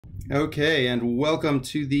Okay, and welcome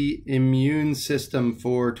to the Immune System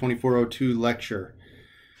for 2402 lecture.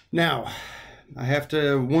 Now, I have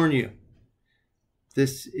to warn you,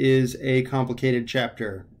 this is a complicated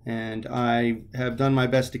chapter, and I have done my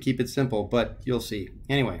best to keep it simple, but you'll see.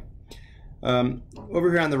 Anyway, over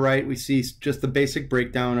here on the right, we see just the basic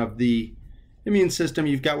breakdown of the immune system.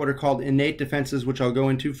 You've got what are called innate defenses, which I'll go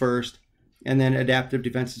into first, and then adaptive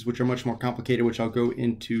defenses, which are much more complicated, which I'll go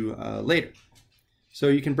into later. So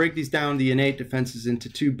you can break these down, the innate defenses, into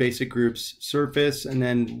two basic groups, surface and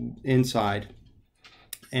then inside.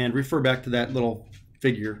 And refer back to that little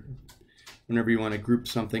figure whenever you want to group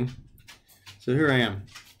something. So here I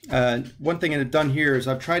am. One thing I've done here is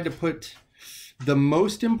I've tried to put the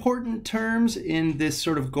most important terms in this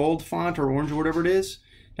sort of gold font or orange or whatever it is.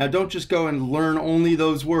 Now don't just go and learn only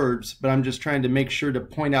those words, but I'm just trying to make sure to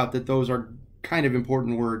point out that those are kind of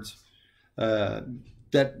important words.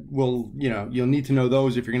 That will, you'll need to know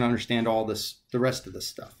those if you're going to understand all this, the rest of this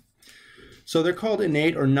stuff. So they're called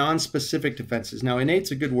innate or non-specific defenses. Now,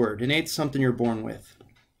 innate's a good word. Innate's something you're born with.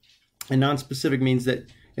 And non-specific means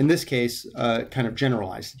that, in this case, kind of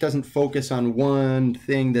generalized. It doesn't focus on one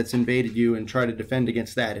thing that's invaded you and try to defend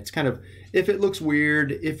against that. It's kind of, if it looks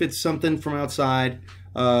weird, if it's something from outside,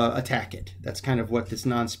 attack it. That's kind of what this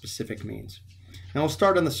non-specific means. Now, we'll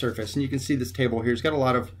start on the surface, and you can see this table here. It's got a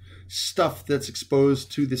lot of stuff that's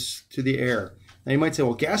exposed to the air. Now you might say,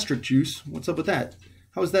 well, gastric juice, what's up with that?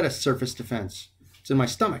 How is that a surface defense? It's in my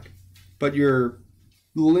stomach. But your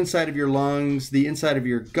little inside of your lungs, the inside of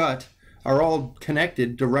your gut are all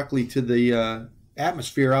connected directly to the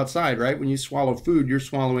atmosphere outside, right? When you swallow food, you're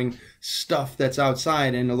swallowing stuff that's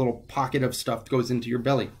outside, and a little pocket of stuff goes into your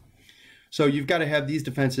belly. So you've got to have these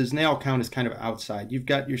defenses, and they all count as kind of outside. You've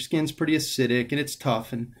got your skin's pretty acidic and it's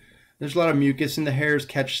tough, and there's a lot of mucus, and the hairs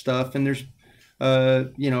catch stuff, and there's,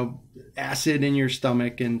 acid in your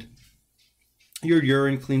stomach, and your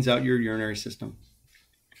urine cleans out your urinary system.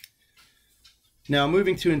 Now,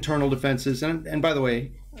 moving to internal defenses, and by the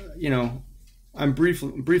way, I'm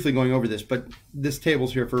briefly going over this, but this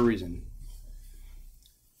table's here for a reason.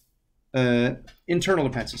 Internal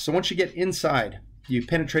defenses. So once you get inside, you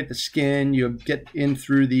penetrate the skin, you get in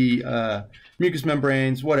through the mucous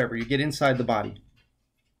membranes, whatever, you get inside the body.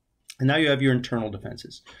 And now you have your internal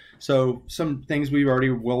defenses. So some things we're already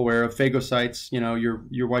well aware of, phagocytes,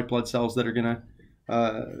 your white blood cells that are going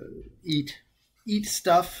to eat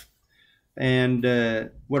stuff. And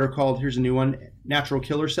what are called, here's a new one, natural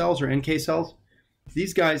killer cells or NK cells.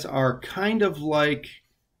 These guys are kind of like,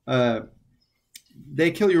 they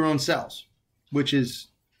kill your own cells, which is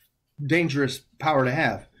dangerous power to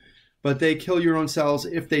have. But they kill your own cells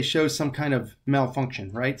if they show some kind of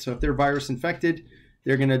malfunction, right? So if they're virus infected,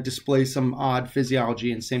 they're going to display some odd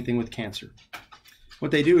physiology, and same thing with cancer. What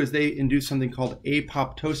they do is they induce something called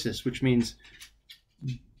apoptosis, which means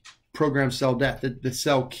programmed cell death. The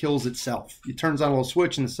cell kills itself. It turns on a little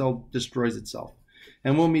switch and the cell destroys itself.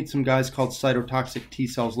 And we'll meet some guys called cytotoxic T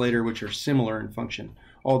cells later, which are similar in function,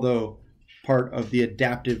 although part of the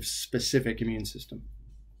adaptive specific immune system.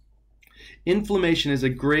 Inflammation is a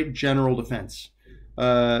great general defense.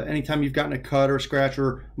 Anytime you've gotten a cut or a scratch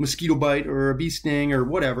or a mosquito bite or a bee sting or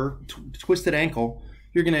whatever, twisted ankle,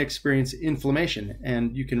 you're going to experience inflammation,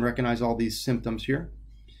 and you can recognize all these symptoms here.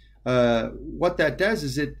 What that does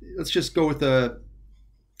is let's just go with a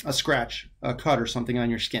scratch, a cut or something on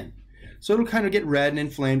your skin. So it'll kind of get red and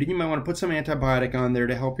inflamed, and you might want to put some antibiotic on there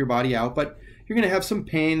to help your body out, but you're going to have some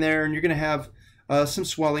pain there, and you're going to have some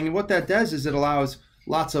swelling, and what that does is it allows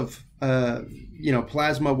lots of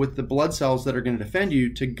plasma with the blood cells that are going to defend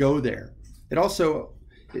you to go there. It also,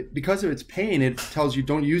 because of its pain, it tells you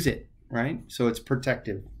don't use it, right? So it's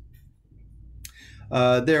protective.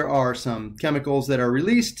 There are some chemicals that are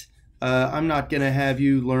released. I'm not going to have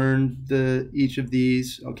you learn each of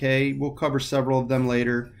these, okay? We'll cover several of them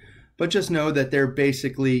later. But just know that they're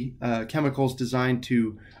basically chemicals designed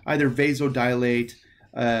to either vasodilate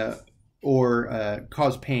or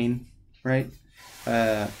cause pain, right?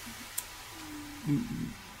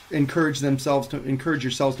 Encourage your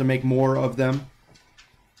cells to make more of them.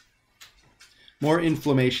 More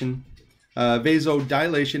inflammation.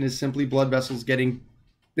 Vasodilation is simply blood vessels getting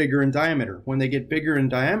bigger in diameter. When they get bigger in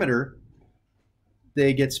diameter,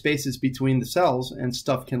 they get spaces between the cells and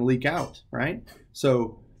stuff can leak out, right?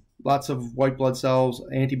 So lots of white blood cells,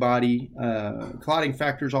 antibody, clotting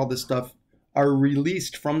factors, all this stuff are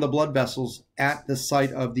released from the blood vessels at the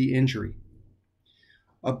site of the injury.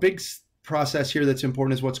 A big process here that's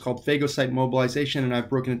important is what's called phagocyte mobilization, and I've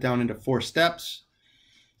broken it down into 4 steps.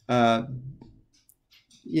 The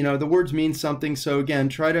words mean something, so again,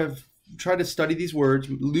 try to study these words.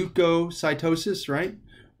 Leukocytosis, right?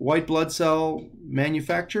 white blood cell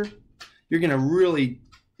manufacture, you're going to really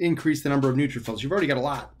increase the number of neutrophils. You've already got a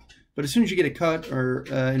lot, but as soon as you get a cut or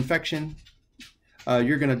infection,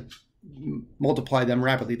 you're going to multiply them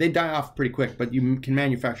rapidly. They die off pretty quick, but you can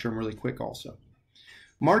manufacture them really quick also.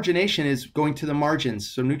 Margination is going to the margins.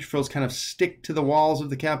 So neutrophils kind of stick to the walls of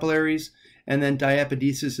the capillaries, and then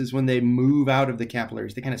diapedesis is when they move out of the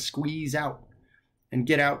capillaries. They kind of squeeze out and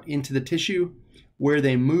get out into the tissue, where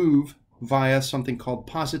they move via something called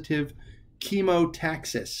positive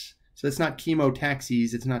chemotaxis. So it's not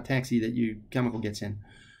chemotaxis, it's not taxi that your chemical gets in.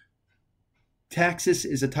 Taxis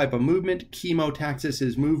is a type of movement. Chemotaxis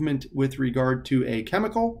is movement with regard to a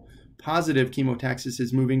chemical. Positive chemotaxis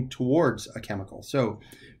is moving towards a chemical. So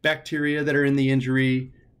bacteria that are in the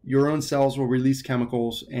injury, your own cells will release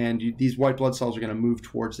chemicals, and these white blood cells are going to move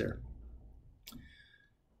towards there.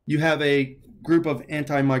 You have a group of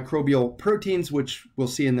antimicrobial proteins, which we'll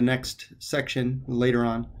see in the next section later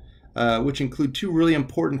on, which include two really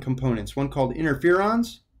important components. One called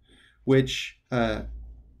interferons, which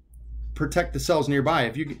protect the cells nearby.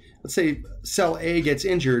 If you, let's say cell A gets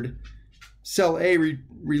injured, cell A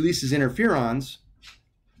releases interferons,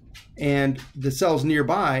 and the cells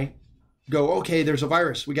nearby go, okay, there's a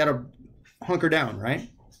virus, we got to hunker down, right?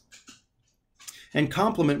 And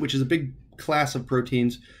complement, which is a big class of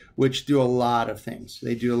proteins which do a lot of things.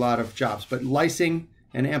 They do a lot of jobs, but lysing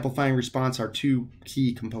and amplifying response are two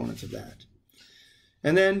key components of that.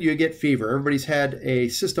 And then you get fever. Everybody's had a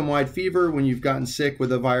system-wide fever when you've gotten sick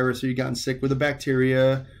with a virus, or you've gotten sick with a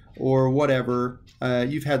bacteria or whatever.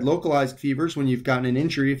 You've had localized fevers when you've gotten an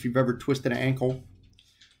injury. If you've ever twisted an ankle,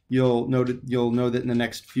 you'll know that in the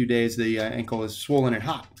next few days the ankle is swollen and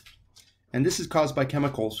hot. And this is caused by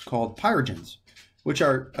chemicals called pyrogens, which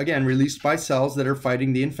are, again, released by cells that are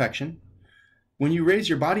fighting the infection. When you raise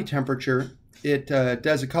your body temperature, it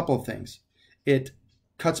does a couple of things. It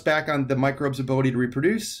cuts back on the microbe's ability to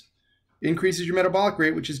reproduce, increases your metabolic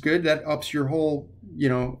rate, which is good. That ups your whole,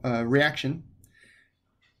 reaction.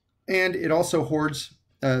 And it also hoards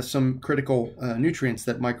some critical nutrients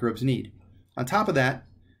that microbes need. On top of that,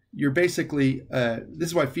 you're basically, this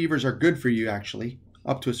is why fevers are good for you, actually,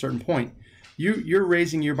 up to a certain point. You're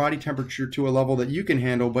raising your body temperature to a level that you can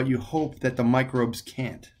handle, but you hope that the microbes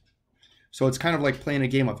can't. So it's kind of like playing a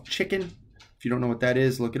game of chicken. If you don't know what that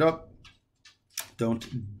is, look it up. Don't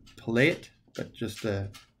play it, but just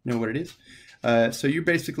know what it is. So you're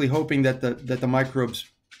basically hoping that the microbes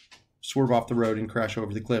swerve off the road and crash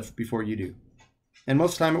over the cliff before you do. And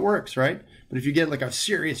most of the time it works, right? But if you get like a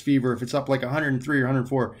serious fever, if it's up like 103 or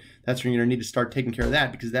 104, that's when you're going to need to start taking care of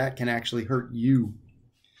that, because that can actually hurt you.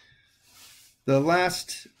 The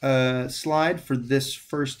last slide for this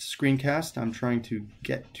first screencast, I'm trying to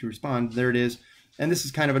get to respond. There it is. And this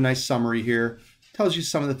is kind of a nice summary here. Tells you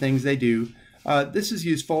some of the things they do. This is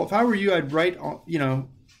useful. If I were you, I'd write,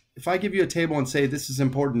 if I give you a table and say this is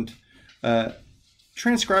important,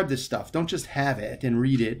 transcribe this stuff. Don't just have it and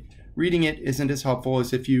read it. Reading it isn't as helpful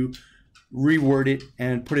as if you reword it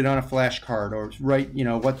and put it on a flashcard, or write,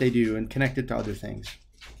 what they do and connect it to other things.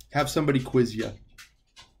 Have somebody quiz you.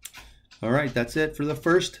 All right, that's it for the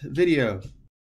first video.